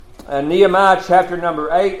Nehemiah chapter number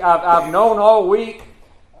 8. I've known all week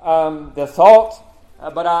the thought,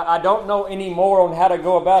 but I don't know any more on how to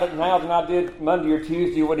go about it now than I did Monday or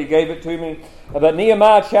Tuesday when he gave it to me. But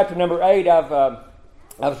Nehemiah chapter number 8,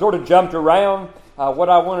 I've sort of jumped around what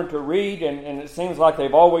I wanted to read, and it seems like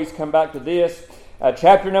they've always come back to this.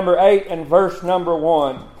 Chapter number 8 and verse number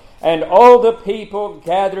 1. And all the people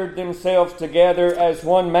gathered themselves together as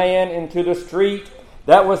one man into the street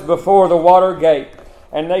that was before the water gate.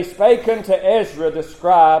 And they spake unto Ezra the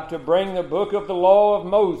scribe to bring the book of the law of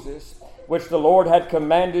Moses, which the Lord had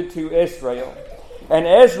commanded to Israel. And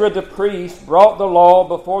Ezra the priest brought the law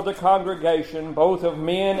before the congregation, both of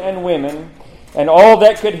men and women, and all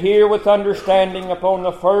that could hear with understanding upon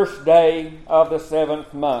the first day of the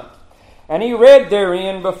 7th month. And he read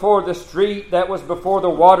therein before the street that was before the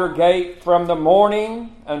water gate from the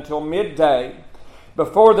morning until midday,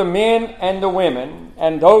 before the men and the women,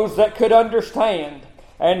 and those that could understand,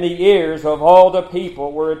 and the ears of all the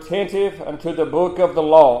people were attentive unto the book of the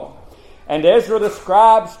law. And Ezra the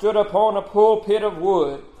scribe stood upon a pulpit of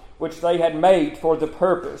wood, which they had made for the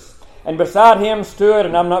purpose. And beside him stood,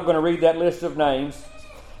 and I'm not going to read that list of names,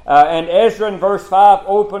 and Ezra in verse 5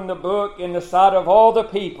 opened the book in the sight of all the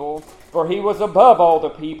people, for he was above all the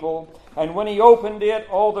people. And when he opened it,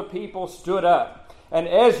 all the people stood up. And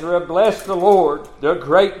Ezra blessed the Lord, the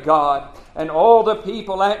great God. And all the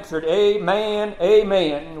people answered, Amen,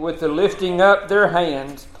 Amen, with the lifting up their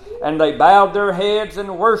hands. And they bowed their heads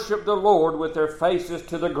and worshipped the Lord with their faces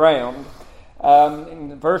to the ground.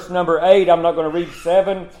 In verse number 8, I'm not going to read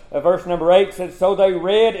 7. Verse number 8 says, So they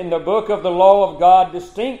read in the book of the law of God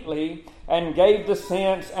distinctly, and gave the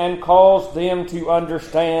sense and caused them to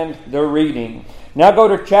understand the reading. Now go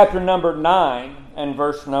to chapter number 9 and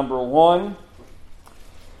verse number 1.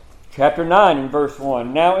 Chapter 9 and verse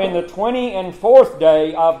 1. Now in the 24th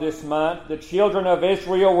day of this month, the children of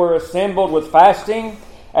Israel were assembled with fasting,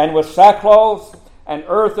 and with sackcloth and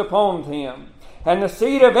earth upon them. And the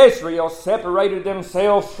seed of Israel separated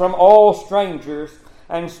themselves from all strangers,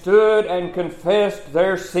 and stood and confessed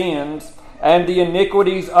their sins and the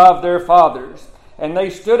iniquities of their fathers. And they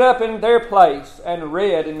stood up in their place and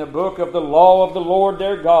read in the book of the law of the Lord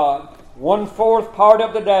their God 1/4 part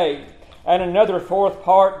of the day, and another 4th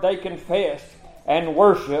part they confessed and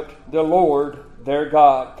worshipped the Lord their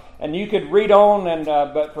God. And you could read on,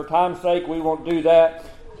 but for time's sake we won't do that.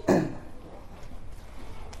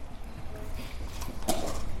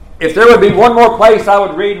 If there would be one more place I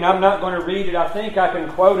would read, and I'm not going to read it, I think I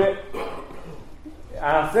can quote it.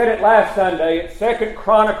 I said it last Sunday. It's 2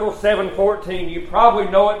 Chronicles 7:14. You probably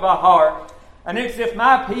know it by heart. And it's, If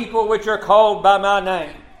my people which are called by my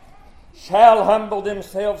name shall humble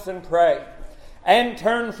themselves and pray, and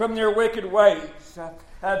turn from their wicked ways,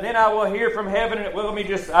 then I will hear from heaven. And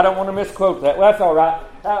I don't want to misquote that. Well, that's all right.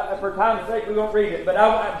 For time's sake, we won't read it. But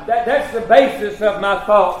that's the basis of my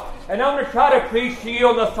thought. And I'm going to try to preach to you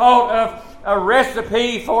on the thought of a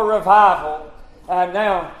recipe for revival.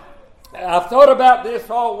 Now, I've thought about this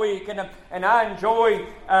all week, and I enjoy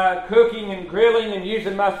cooking and grilling and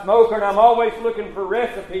using my smoker, and I'm always looking for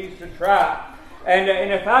recipes to try. And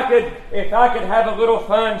if I could have a little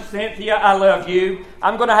fun, Cynthia, I love you.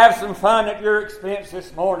 I'm going to have some fun at your expense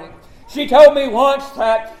this morning. She told me once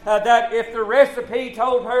that if the recipe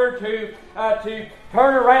told her to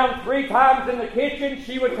turn around 3 times in the kitchen,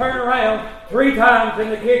 she would turn around 3 times in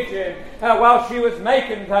the kitchen while she was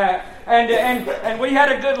making that. And we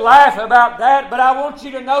had a good laugh about that, but I want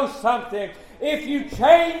you to know something. If you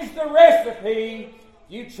change the recipe,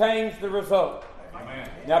 you change the result. Amen.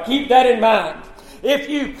 Now keep that in mind.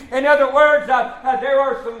 In other words, there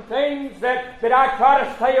are some things that I try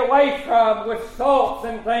to stay away from with salts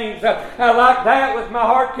and things like that with my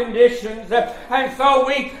heart conditions. And so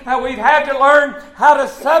we've had to learn how to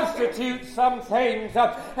substitute some things.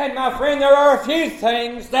 And my friend, there are a few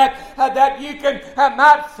things that you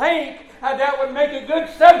might think that would make a good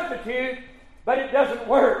substitute, but it doesn't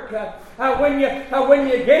work. When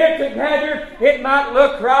you get it together, it might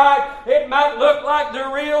look right. It might look like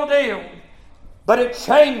the real deal. But it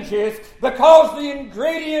changes because the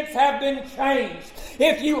ingredients have been changed.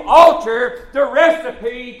 If you alter the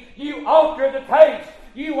recipe, you alter the taste.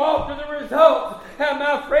 You alter the result.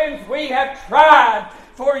 My friends, we have tried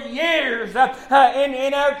for years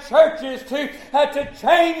in our churches to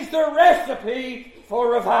change the recipe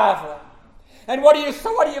for revival. And what do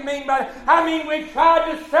you mean by that? I mean, we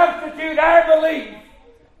tried to substitute our belief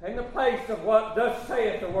in the place of what thus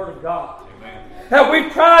saith the Word of God.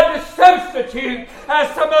 We've tried to substitute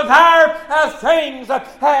some of our things,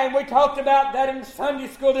 and we talked about that in Sunday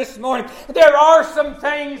school this morning. There are some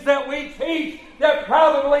things that we teach that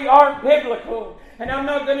probably aren't biblical. and I'm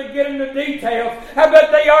not going to get into details,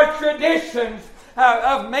 but they are traditions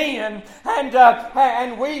of men,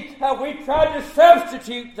 and we tried to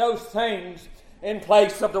substitute those things in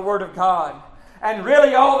place of the Word of God. And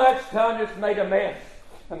really all that's done is made a mess.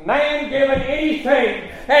 A man given anything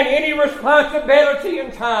and any responsibility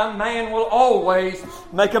in time, man will always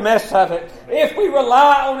make a mess of it if we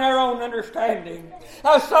rely on our own understanding.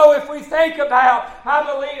 So if we think about, I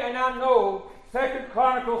believe and I know, 2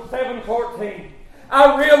 Chronicles 7:14,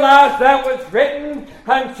 I realize that was written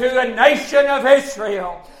unto a nation of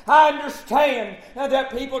Israel. I understand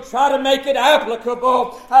that people try to make it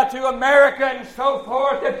applicable to America and so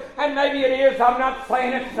forth, and maybe it is. I'm not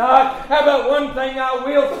saying it's not. But one thing I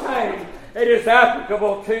will say, it is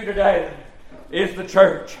applicable to today, is the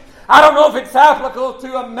church. I don't know if it's applicable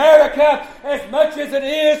to America as much as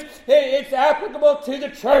it's applicable to the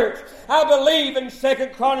church. I believe in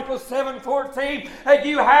 2 Chronicles 7:14 that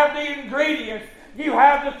you have the ingredients. You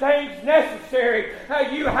have the things necessary.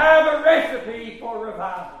 You have a recipe for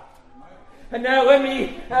revival. And now let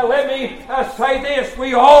me say this.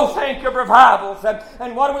 We all think of revivals.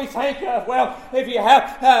 And what do we think of? Well, if you have,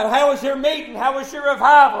 how was your meeting? How was your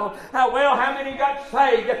revival? Well, how many got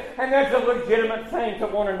saved? And that's a legitimate thing to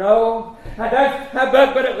want to know. But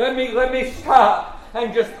let me stop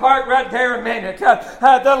and just park right there a minute.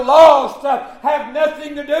 The lost have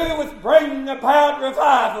nothing to do with bringing about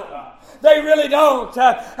revival. They really don't.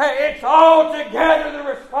 It's altogether the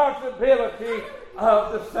responsibility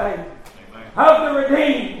of the saints, of the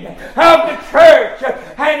redeemed, of the church.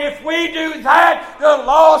 And if we do that, the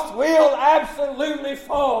lost will absolutely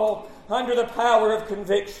fall under the power of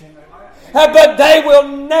conviction. But they will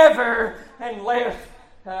never, unless,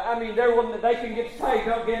 they can get saved,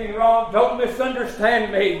 don't get me wrong, don't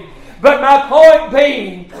misunderstand me. But my point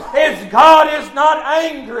being is God is not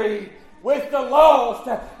angry with the lost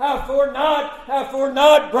for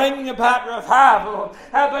not bringing about revival.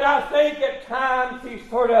 But I think at times he's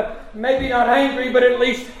sort of, maybe not angry, but at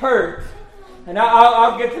least hurt. And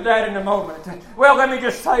I'll get to that in a moment. Well, let me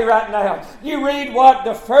just say right now, you read what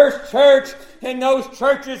the first church in those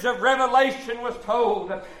churches of Revelation was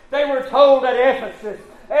told. They were told at Ephesus.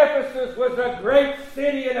 Ephesus was a great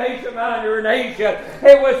city in Asia Minor, in Asia.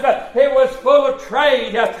 It was full of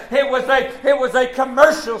trade. It was a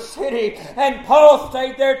commercial city. And Paul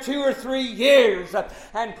stayed there 2 or 3 years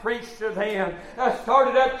and preached to them.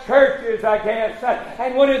 Started up churches, I guess.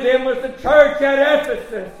 And one of them was the church at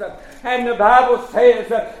Ephesus. And the Bible says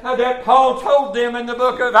that Paul told them in the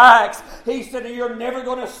book of Acts, he said, "You're never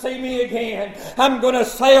going to see me again. I'm going to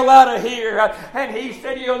sail out of here." And he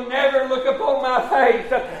said, "You'll never look upon my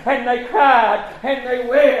face." And they cried, and they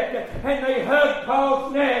wept, and they hugged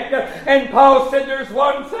Paul's neck. And Paul said, "There's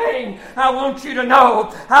one thing I want you to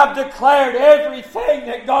know. I've declared everything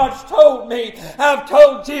that God's told me. I've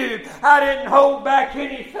told you. I didn't hold back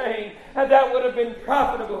anything that would have been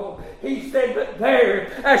profitable." He said, "But there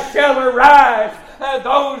shall arise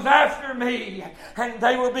those after me, and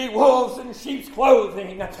they will be wolves in sheep's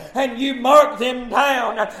clothing, and you mark them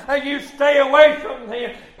down, and you stay away from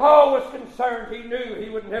them." Paul was concerned. He knew he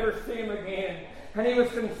would never see him again, and he was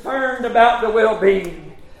concerned about the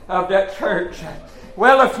well-being of that church.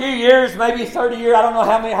 Well, a few years, maybe 30 years, I don't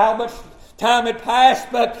know how much time had passed,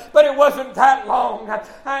 but it wasn't that long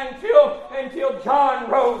until John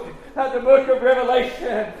wrote the book of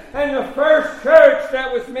Revelation. And the first church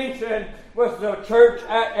that was mentioned was the church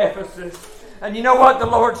at Ephesus. And you know what the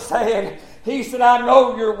Lord said? He said, "I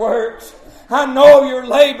know your works. I know your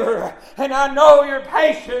labor, and I know your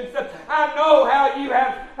patience. I know how you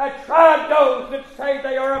have tried those that say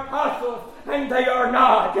they are apostles, and they are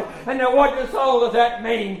not." And now what does all of that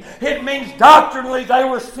mean? It means doctrinally they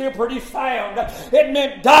were still pretty sound. It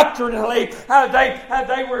meant doctrinally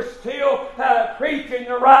they were still preaching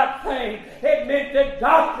the right thing. It meant that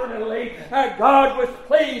doctrinally God was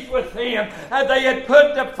pleased with them. They had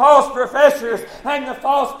put the false professors and the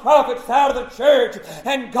false prophets out of the church.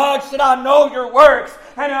 And God said, "I know your works,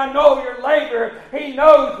 and I know your labor." He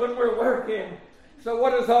knows when we're working. So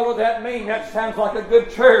what does all of that mean? That sounds like a good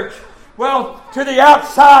church. Well, to the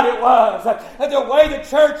outside it was. The way the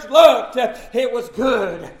church looked, it was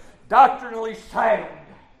good. Doctrinally sound.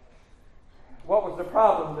 What was the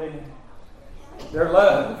problem then? Their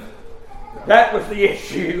love. That was the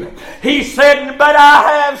issue. He said, "But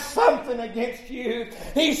I have something against you."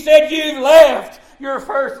 He said, "You've left your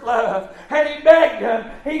first love." And he begged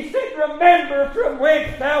them. He said, "Remember from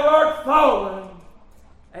whence thou art fallen,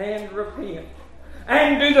 and repent.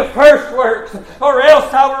 And do the first works, or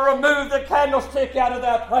else I will remove the candlestick out of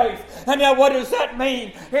that place, And now what does that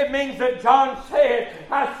mean? It means that John said,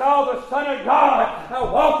 I saw the Son of God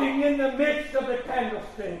walking in the midst of the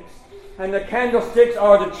candlesticks. And the candlesticks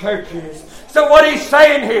are the churches. So what he's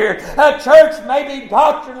saying here, a church may be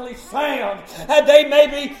doctrinally sound, and they may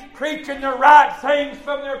be preaching the right things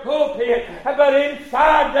from their pulpit, but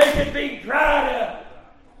inside they could be dried up.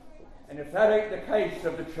 And if that ain't the case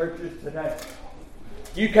of the churches today,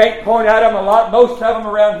 you can't point at them most of them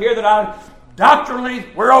around here that doctrinally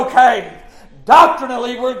we're okay.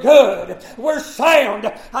 Doctrinally, we're good. We're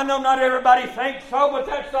sound. I know not everybody thinks so, but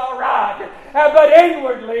that's all right. But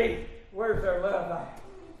inwardly, where's their love at?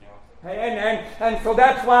 And so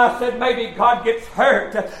that's why I said maybe God gets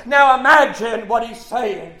hurt. Now imagine what he's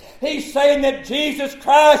saying. He's saying that Jesus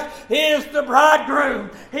Christ is the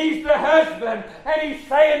bridegroom. He's the husband. And he's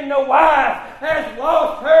saying the wife has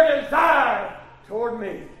lost her desire toward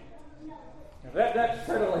me. Let that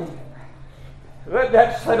settle in. Let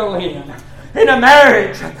that settle in. In a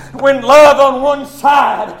marriage, when love on one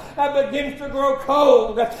side begins to grow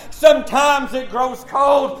cold, sometimes it grows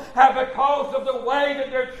cold because of the way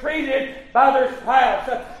that they're treated by their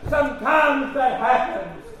spouse. Sometimes that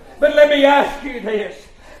happens. But let me ask you this.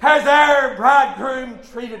 Has our bridegroom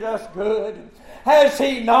treated us good? Has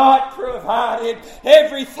he not provided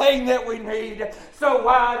everything that we need? So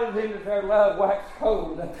why does our love wax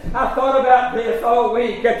cold? I thought about this all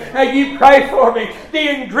week. And you pray for me.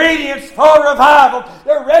 The ingredients for revival,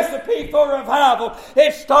 the recipe for revival,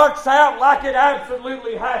 it starts out like it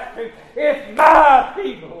absolutely has to. If my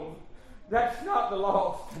people, that's not the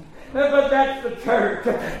lost, but that's the church.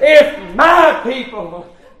 If my people,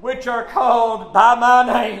 which are called by my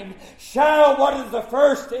name, shall, what is the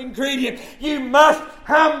first ingredient? You must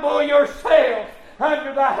humble yourself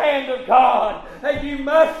under the hand of God. And you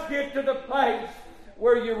must get to the place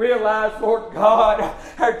where you realize, Lord God,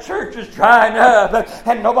 our church is drying up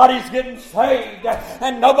and nobody's getting saved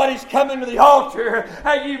and nobody's coming to the altar.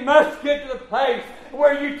 And you must get to the place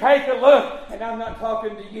where you take a look. And I'm not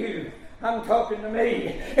talking to you. I'm talking to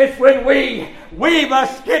me. It's when we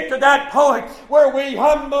must get to that point where we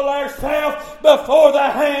humble ourselves before the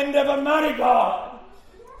hand of a mighty God.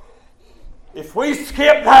 If we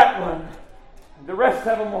skip that one, the rest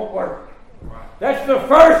of them won't work. That's the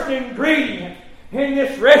first ingredient in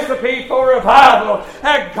this recipe for revival.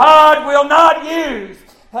 That God will not use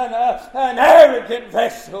an arrogant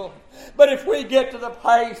vessel. But if we get to the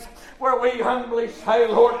place where we humbly say,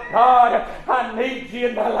 Lord God, I need you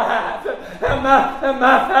in my life.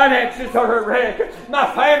 My finances are a wreck.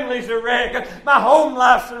 My family's a wreck. My home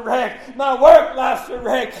life's a wreck. My work life's a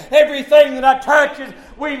wreck. Everything that I touch is,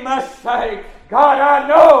 we must say, God, I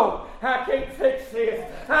know I can't fix this.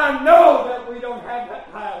 I know that we don't have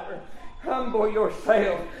that power. Humble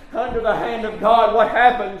yourself under the hand of God. What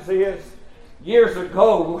happens is, years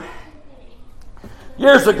ago,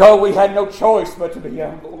 we had no choice but to be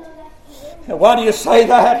humble. And why do you say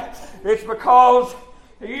that? It's because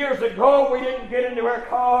years ago we didn't get into our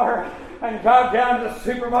car and drive down to the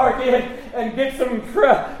supermarket and get some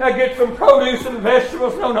produce and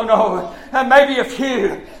vegetables. No. And maybe a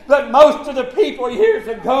few. But most of the people years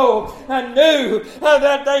ago knew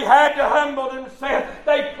that they had to humble themselves.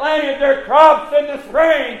 They planted their crops in the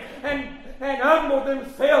spring and humbled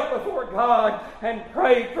themselves before God and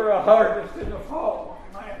prayed for a harvest in the fall.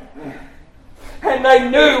 And they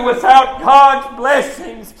knew without God's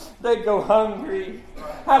blessings, they'd go hungry.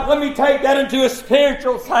 Let me take that into a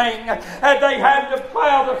spiritual thing. They had to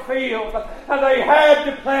plow the field. They had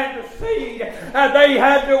to plant the seed. They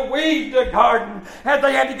had to weed the garden.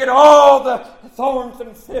 They had to get all the thorns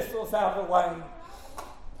and thistles out of the way.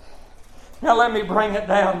 Now let me bring it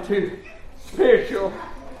down to spiritual.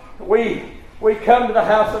 We come to the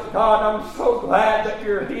house of God. I'm so glad that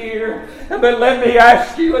you're here. But let me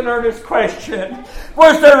ask you an earnest question.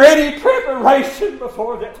 Was there any preparation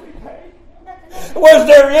before that we came? Was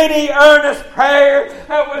there any earnest prayer?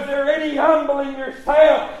 Was there any humbling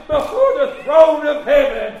yourself before the throne of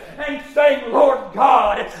heaven and saying, Lord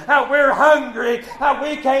God, we're hungry.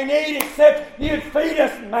 We can't eat except you'd feed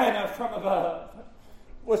us manna from above.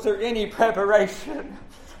 Was there any preparation?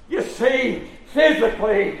 You see,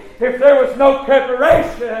 physically, if there was no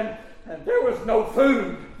preparation, and there was no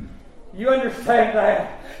food. You understand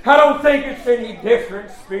that? I don't think it's any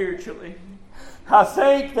different spiritually. I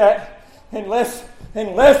think that unless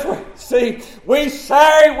we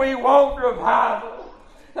say we want revival,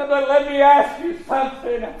 but let me ask you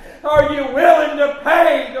something. Are you willing to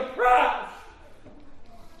pay the price?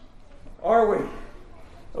 Are we?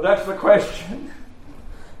 Well, that's the question.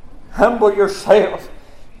 Humble yourself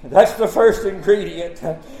That's the first ingredient.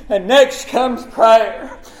 And next comes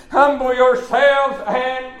prayer. Humble yourselves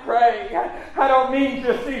and pray. I don't mean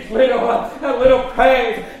just these little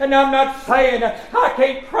prayers. And I'm not saying I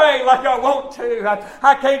can't pray like I want to.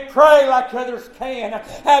 I can't pray like others can.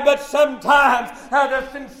 But sometimes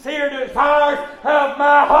the sincere desires of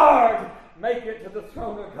my heart make it to the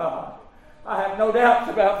throne of God. I have no doubts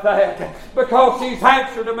about that, because He's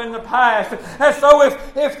answered them in the past. And so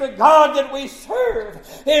if the God that we serve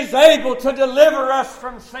is able to deliver us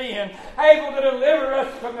from sin, able to deliver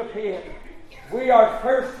us from the pit, we are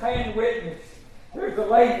first-hand witness. There's a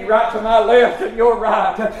lady right to my left and your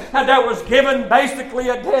right, and that was given basically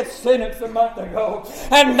a death sentence a month ago.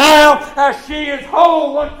 And now she is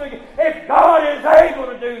whole once again. If God is able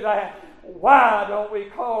to do that, why don't we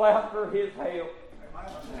call out for His help?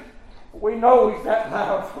 We know He's that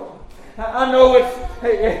powerful. I know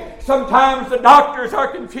it's sometimes the doctors are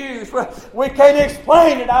confused. Well, we can't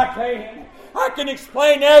explain it. I can. I can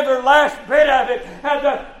explain every last bit of it. And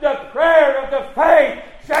the prayer of the faith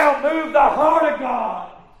shall move the heart of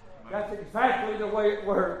God. That's exactly the way it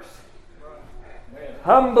works.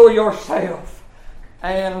 Humble yourself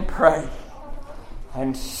and pray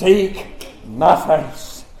and seek my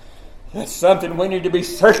face. That's something we need to be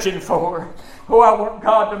searching for. Oh, I want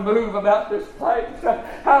God to move about this place.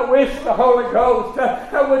 I wish the Holy Ghost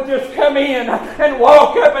would just come in and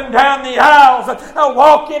walk up and down the aisles,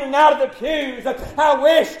 walk in and out of the pews. I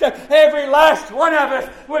wish every last one of us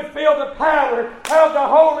would feel the power of the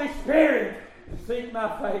Holy Spirit to seek my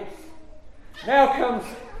face. Now comes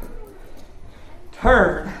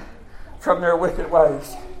turn from their wicked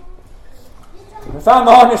ways. If I'm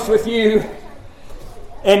honest with you,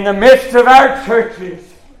 in the midst of our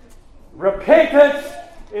churches, repentance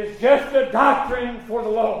is just a doctrine for the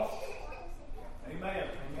lost. Amen.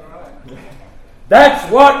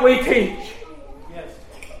 That's what we teach. Yes.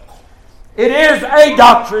 It is a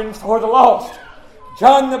doctrine for the lost.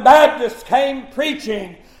 John the Baptist came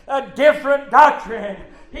preaching a different doctrine.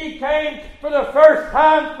 He came for the first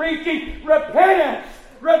time preaching repentance.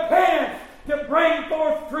 Repentance to bring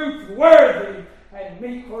forth fruits worthy and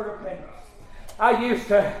meet for repentance.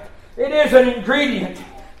 It is an ingredient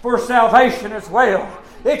for salvation as well.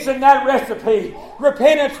 It's in that recipe.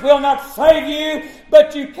 Repentance will not save you,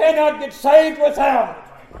 but you cannot get saved without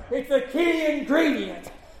it. It's a key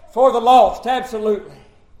ingredient for the lost, absolutely.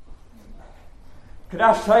 Could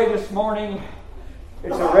I say this morning,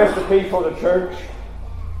 it's a recipe for the church?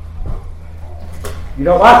 You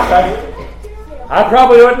don't like that? I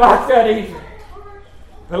probably wouldn't like that either.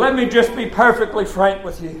 But let me just be perfectly frank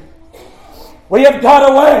with you. We have got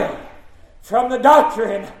away from the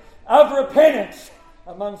doctrine of repentance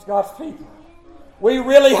amongst God's people. We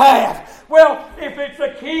really have. Well, if it's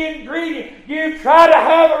a key ingredient, you try to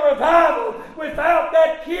have a revival without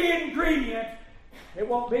that key ingredient, it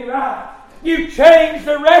won't be right. You change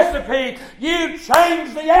the recipe. You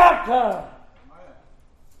change the outcome.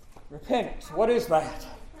 Repentance, what is that?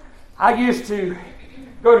 I used to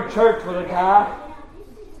go to church with a guy.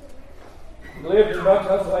 He lived in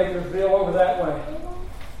Bakersville over that way.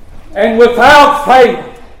 And without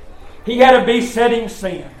fail, he had a besetting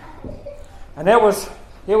sin. And it was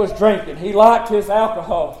drinking. He liked his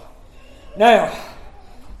alcohol. Now,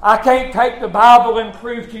 I can't take the Bible and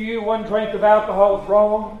prove to you one drink of alcohol is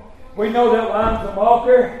wrong. We know that wine's a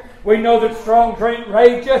mocker. We know that strong drink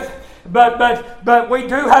rageth. But we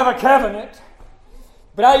do have a covenant.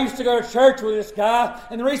 But I used to go to church with this guy,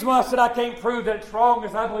 and the reason why I said I can't prove that it's wrong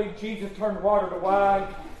is I believe Jesus turned water to wine.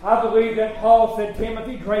 I believe that Paul said,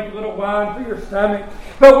 Timothy, drink a little wine for your stomach.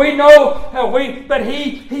 But we know,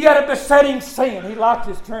 he had a besetting sin. He liked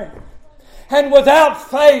his drink. And without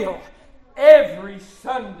fail, every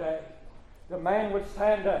Sunday, the man would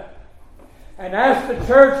stand up and ask the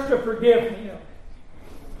church to forgive him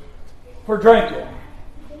for drinking.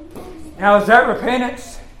 Now, is that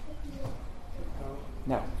repentance?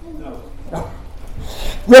 No.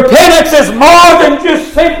 Repentance is more than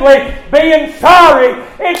just simply being sorry.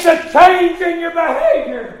 It's a change in your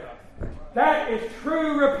behavior. That is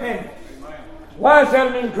true repentance. Why is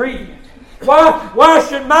that an ingredient? Why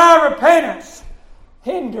should my repentance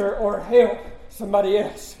hinder or help somebody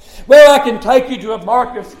else? Well, I can take you to a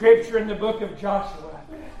mark of Scripture in the book of Joshua.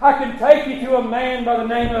 I can take you to a man by the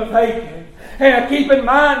name of Achan. And keep in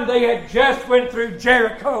mind, they had just went through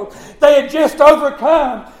Jericho. They had just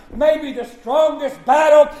overcome maybe the strongest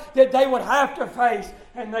battle that they would have to face.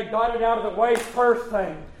 And they got it out of the way first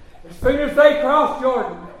thing. As soon as they crossed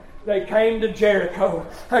Jordan, they came to Jericho,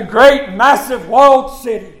 a great, massive, walled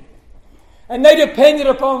city. And they depended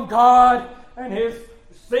upon God and His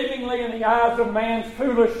seemingly in the eyes of man's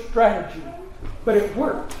foolish strategy. but it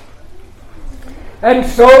worked. And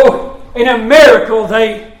so, in a miracle,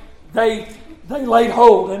 they laid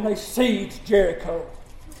hold and they sieged Jericho.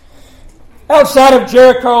 Outside of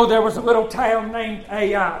Jericho, there was a little town named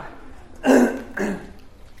Ai.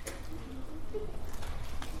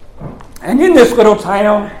 And in this little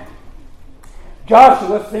town,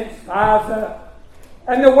 Joshua sent spies up.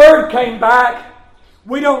 And the word came back,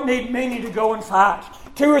 we don't need many to go and fight.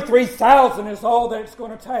 2,000 or 3,000 is all that it's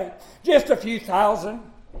going to take. Just a few thousand.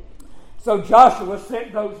 So Joshua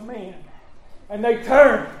sent those men. And they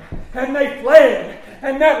turned. And they fled.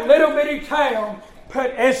 And that little bitty town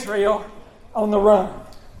put Israel on the run.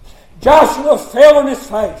 Joshua fell on his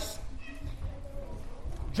face.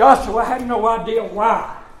 Joshua had no idea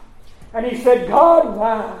why. And he said, God,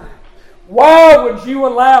 why? Why would you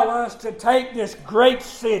allow us to take this great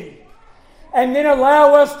city and then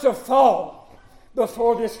allow us to fall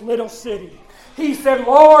before this little city? He said,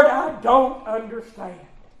 Lord, I don't understand.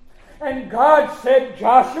 And God said,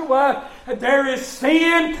 Joshua, there is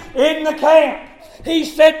sin in the camp. He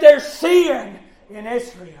said, there's sin in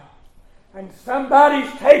Israel. And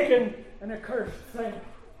somebody's taken an accursed thing.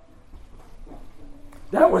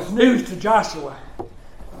 That was news to Joshua.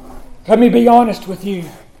 Let me be honest with you.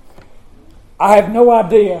 I have no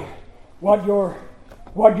idea what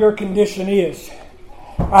your condition is.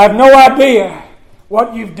 I have no idea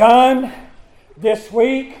what you've done this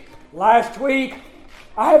week, last week.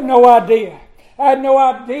 I have no idea. I had no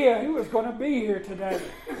idea who was going to be here today.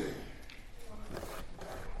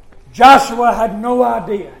 Joshua had no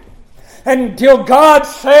idea until God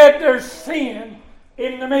said there's sin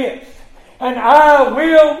in the midst. And I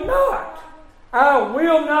will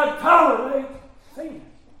not tolerate sin.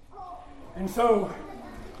 And so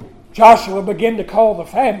Joshua began to call the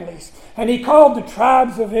families. And he called the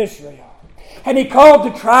tribes of Israel. And he called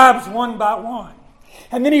the tribes one by one.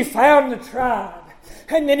 And then he found the tribe.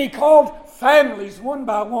 And then he called families one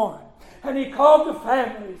by one. And he called the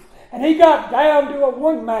families. And he got down to a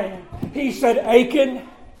one man. He said, Achan,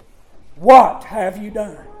 what have you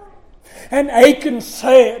done? And Achan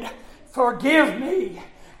said, forgive me.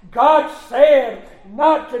 God said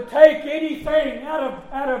not to take anything out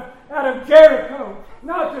of Jericho,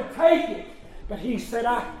 not to take it. But he said,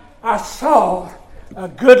 I saw a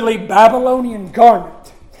goodly Babylonian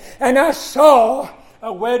garment, and I saw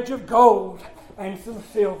a wedge of gold and some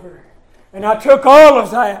silver. And I took all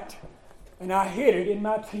of that, and I hid it in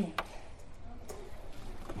my tent.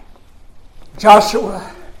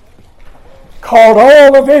 Joshua called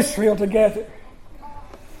all of Israel together.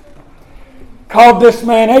 Called this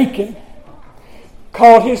man Achan.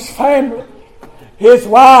 Called his family, his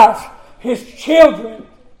wife, his children.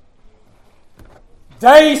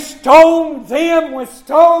 They stoned them with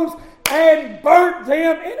stones and burnt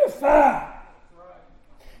them in a fire.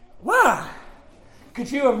 Why? Could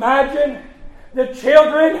you imagine the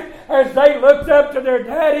children as they looked up to their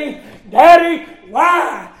daddy? Daddy,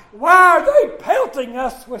 why? Why are they pelting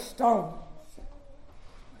us with stones?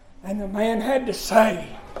 And the man had to say,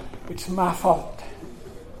 it's my fault.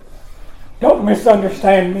 Don't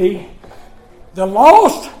misunderstand me. The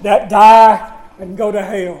lost that die and go to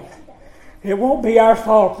hell, it won't be our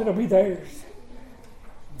fault, it'll be theirs.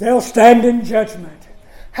 They'll stand in judgment.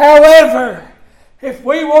 However, if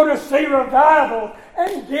we want to see revival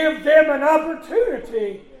and give them an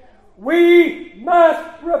opportunity, we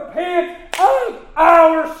must repent of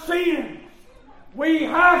our sins. We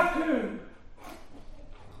have to.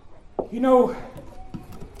 You know,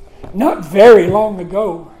 not very long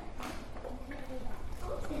ago,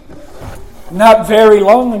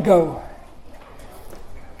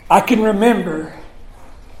 I can remember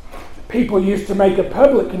people used to make a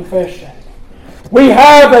public confession. We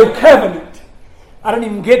have a covenant. I didn't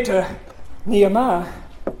even get to Nehemiah.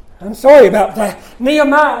 I'm sorry about that.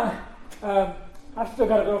 Nehemiah, I still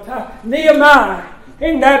got a little time. Nehemiah,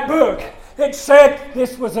 in that book, it said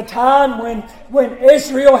this was a time when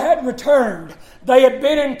Israel had returned. They had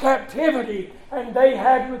been in captivity and they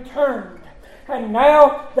had returned. And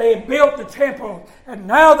now they had built the temple. And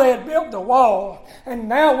now they had built the wall. And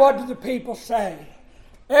now what do the people say?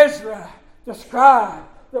 Ezra, the scribe,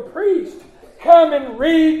 the priest, come and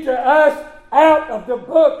read to us out of the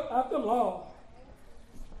book of the law.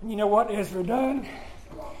 And you know what Ezra done?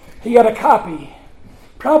 He got a copy.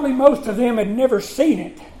 Probably most of them had never seen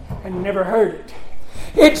it and never heard it.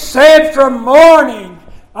 It said from morning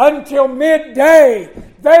until midday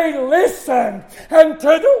they listened unto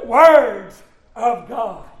the words of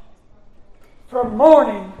God. From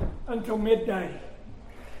morning until midday.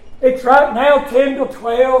 It's right now 10 to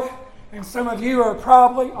 12, and some of you are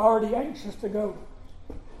probably already anxious to go.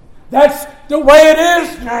 That's the way it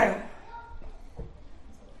is now.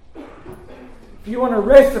 if you want a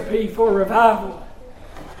recipe for revival,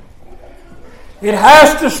 it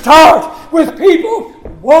has to start with people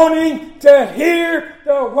wanting to hear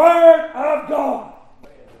the Word of God.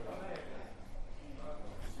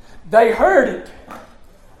 They heard it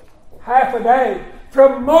half a day,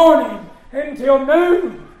 from morning until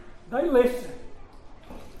noon. They listened.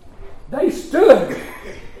 They stood.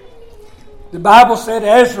 The Bible said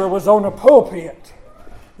Ezra was on a pulpit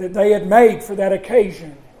that they had made for that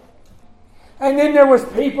occasion. And then there was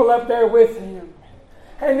people up there with him.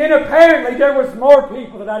 And then apparently there was more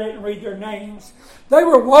people that I didn't read their names. They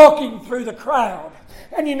were walking through the crowd.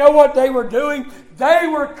 And you know what they were doing? They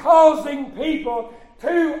were causing people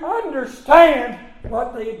to understand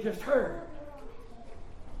what they had just heard.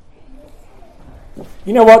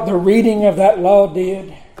 You know what the reading of that law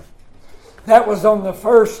did? That was on the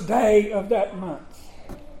first day of that month.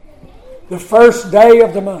 The first day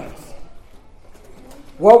of the month.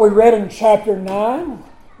 What we read in chapter 9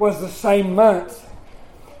 was the same month.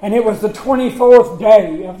 And it was the 24th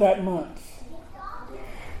day of that month.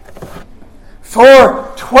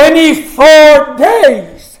 For 24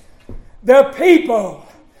 days, the people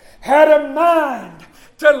had a mind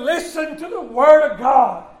to listen to the Word of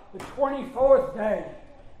God. The 24th day,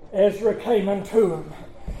 Ezra came unto them.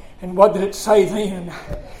 And what did it say then?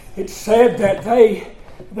 It said that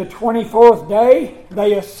the 24th day,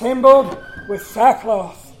 they assembled with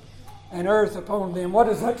sackcloth and earth upon them. What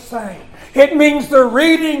does that say? It means the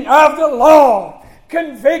reading of the law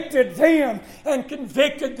convicted them, and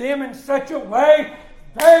convicted them in such a way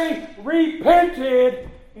they repented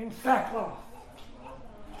in sackcloth.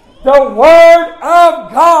 The Word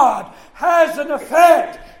of God has an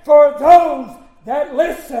effect for those that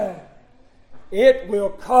listen. It will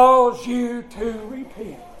cause you to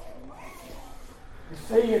repent. You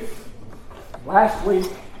see, it's last week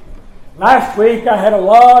I had a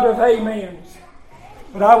lot of amens.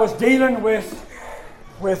 But I was dealing with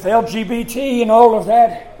LGBT and all of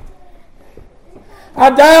that.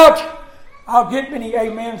 I doubt I'll get many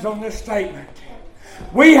amens on this statement.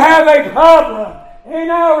 We have a problem in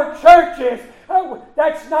our churches.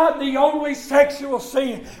 That's not the only sexual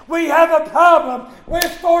sin. We have a problem with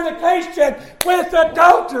fornication, with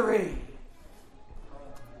adultery.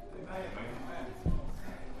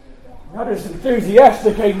 Not as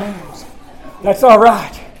enthusiastic amens. That's all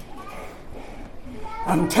right.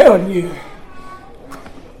 I'm telling you.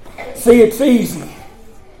 See, it's easy.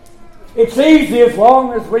 It's easy as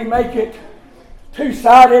long as we make it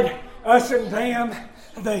two-sided, us and them.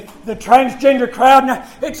 The transgender crowd, now,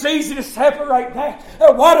 it's easy to separate that.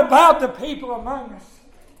 What about the people among us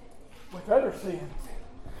with other sins?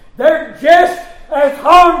 They're just as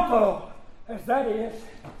harmful as that is.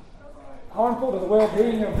 Harmful to the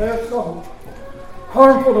well-being of their soul.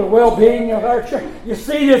 Harmful to the well-being of our church. You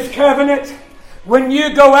see this covenant? When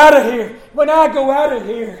you go out of here, when I go out of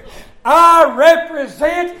here, I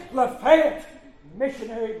represent Lafayette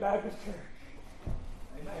Missionary Baptist Church.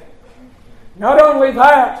 Not only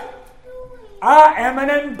that, I am an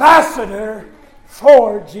ambassador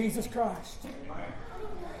for Jesus Christ.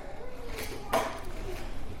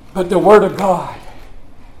 But the Word of God,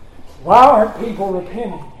 why aren't people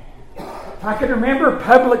repenting? I can remember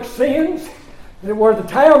public sins where the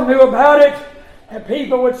town knew about it, and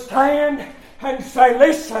people would stand and say,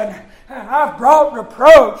 listen, I've brought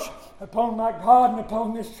reproach upon my God and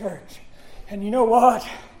upon this church. And you know what?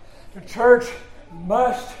 The church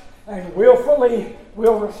must and willfully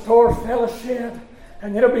will restore fellowship,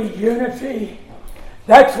 and it'll be unity.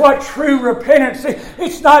 That's what true repentance is.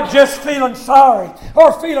 It's not just feeling sorry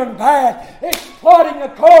or feeling bad. It's plotting a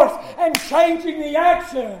course and changing the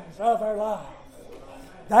actions of our lives.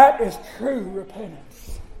 That is true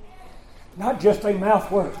repentance. Not just a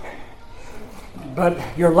mouth work, but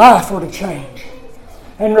your life were to change.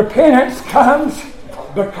 And repentance comes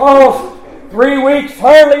because 3 weeks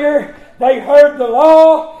earlier they heard the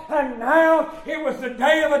law, and now it was the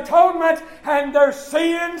Day of Atonement, and their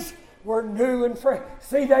sins were new and fresh.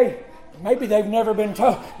 See, maybe they've never been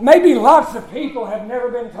told. Maybe lots of people have never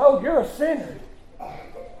been told you're a sinner.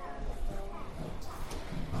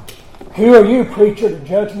 Who are you, preacher, to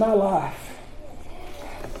judge my life?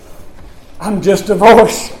 I'm just a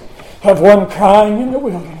voice of one crying in the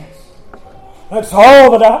wilderness. That's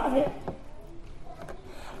all that I am.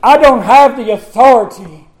 I don't have the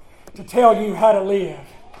authority to tell you how to live,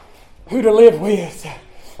 who to live with,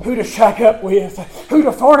 who to shack up with, who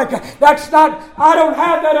to fornicate. I don't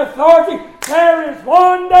have that authority. There is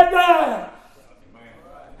one that does.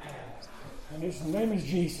 And his name is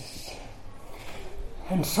Jesus.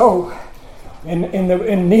 And so,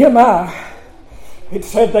 in Nehemiah, it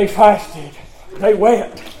said they fasted, they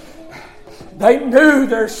wept, They knew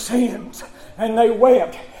their sins and they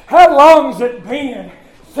wept. How long's it been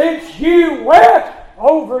since you wept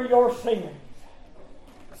over your sins?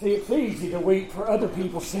 See, it's easy to weep for other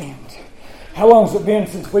people's sins. How long's it been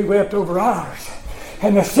since we wept over ours?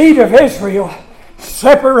 And the seed of Israel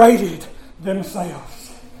separated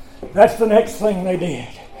themselves. That's the next thing they did.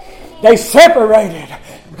 They separated.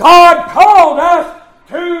 God called us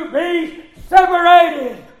to be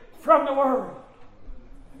separated from the world.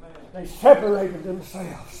 They separated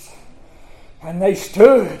themselves. And they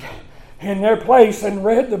stood in their place and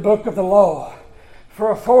read the book of the law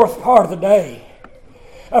for a fourth part of the day.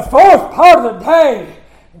 A fourth part of the day.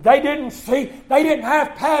 They didn't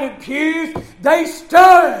have padded pews. They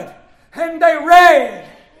stood and they read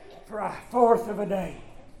for a fourth of a day.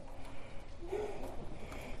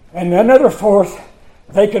 And another fourth,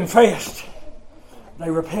 they confessed. They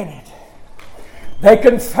repented. They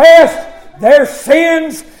confessed their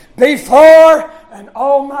sins before an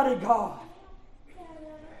almighty God.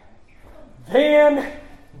 Then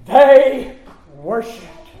they worshiped.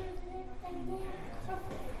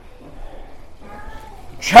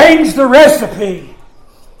 Change the recipe.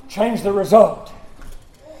 Change the result.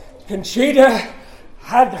 Conchita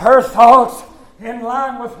had her thoughts in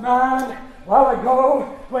line with mine a while ago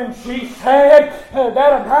when she said that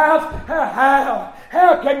about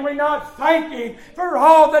how can we not thank Him for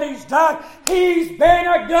all that He's done? He's been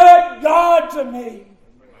a good God to me.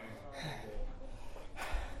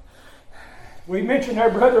 We mentioned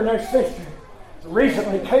our brother and our sister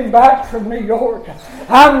recently came back from New York.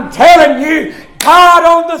 I'm telling you, God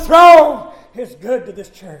on the throne is good to this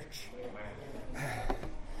church.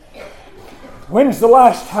 When's the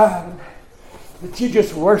last time that you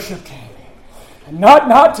just worshiped Him? And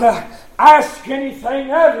not to ask anything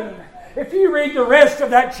of Him. If you read the rest of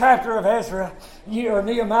that chapter of Ezra or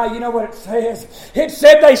Nehemiah, you know what it says. It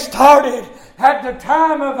said they started at the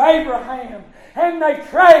time of Abraham and they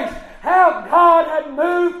traced how God had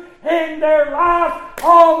moved in their life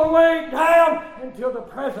all the way down until the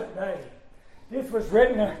present day. This was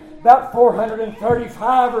written about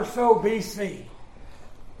 435 or so BC.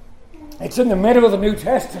 It's in the middle of the New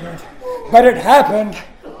Testament, but it happened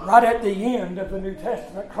right at the end of the New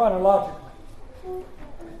Testament chronologically.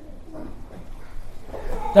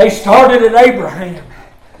 They started at Abraham,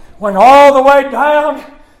 went all the way down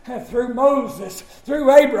through Moses,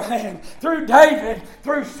 through Abraham, through David,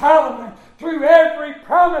 through Solomon, through every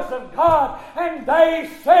promise of God, and they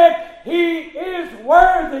said, He is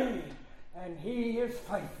worthy and He is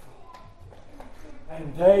faithful.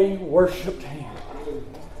 And they worshiped Him.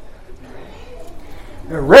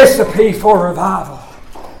 The recipe for revival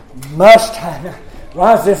must have.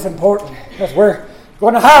 Why is this important? Because we're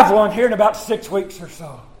going to have one here in about 6 weeks or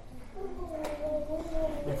so.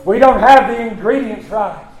 If we don't have the ingredients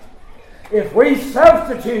right, if we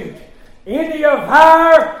substitute any of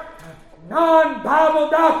our non-Bible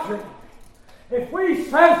doctrine, if we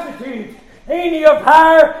substitute any of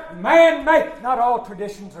our man-made, not all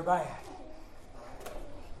traditions are bad,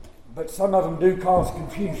 but some of them do cause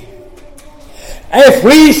confusion. If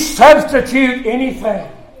we substitute anything,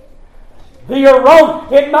 the aroma,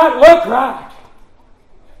 it might look right.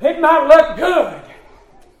 It might look good.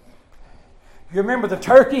 You remember the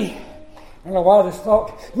turkey? I don't know why this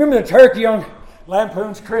thought. Remember the turkey on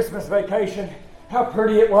Lampoon's Christmas Vacation? How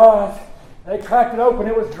pretty it was. They cracked it open.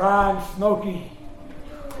 It was dry and smoky.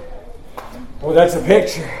 Well, that's a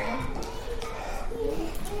picture.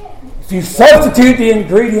 If you substitute the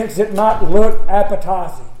ingredients, it might look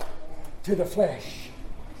appetizing to the flesh.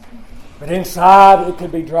 But inside, it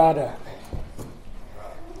could be dried up.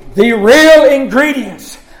 The real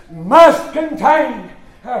ingredients must contain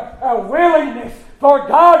a willingness for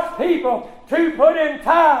God's people to put in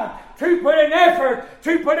time, to put in effort,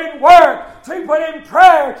 to put in work, to put in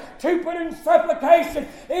prayer, to put in supplication.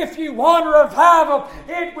 If you want a revival,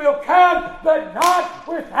 it will come, but not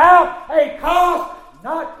without a cost,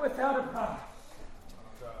 not without a price.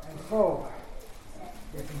 And so,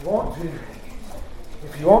 if you want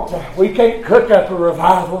to, we can't cook up a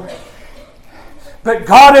revival, but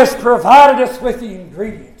God has provided us with the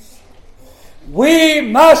ingredients. We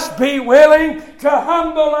must be willing to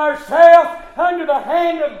humble ourselves under the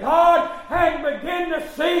hand of God and begin to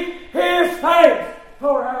seek His face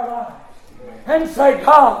for our lives. And say,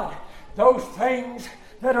 God, those things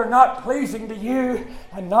that are not pleasing to you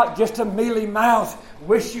and not just a mealy-mouthed,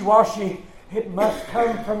 wishy-washy, it must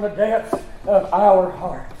come from the depths of our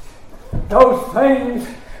hearts. Those things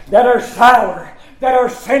that are sour, that are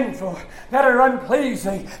sinful, that are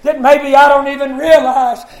unpleasing, that maybe I don't even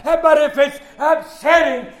realize, but if it's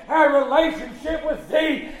upsetting our relationship with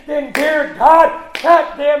Thee, then dear God,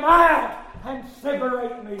 cut them out and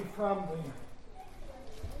separate me from them.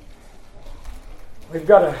 We've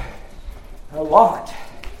got a lot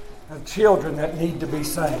of children that need to be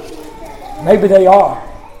saved. Maybe they are.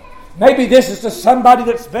 Maybe this is to somebody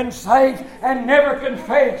that's been saved and never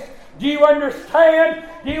confessed. Do you understand?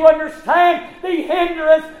 Do you understand the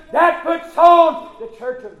hindrance that puts on the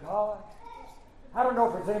church of God? I don't know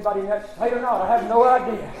if there's anybody in that state or not. I have no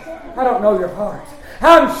idea. I don't know your heart.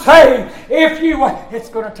 I'm saying, it's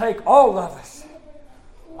going to take all of us.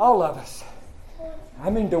 All of us. I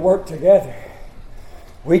mean to work together.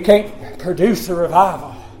 We can't produce a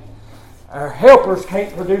revival. Our helpers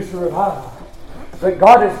can't produce a revival. But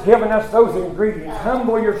God has given us those ingredients.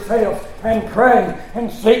 Humble yourselves and pray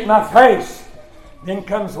and seek my face. Then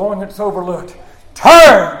comes one that's overlooked.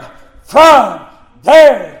 Turn from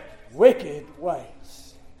their wicked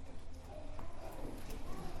ways.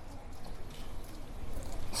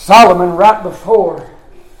 Solomon, right before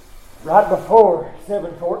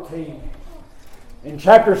 7:14, in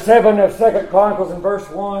chapter 7 of 2 Chronicles in verse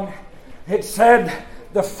 1, it said,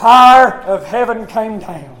 the fire of heaven came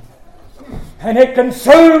down, and it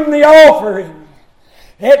consumed the offering.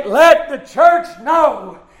 It let the church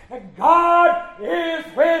know that God is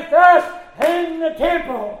with us in the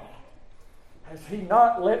temple. Has He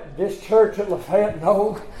not let this church at Lafayette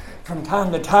know from time to time?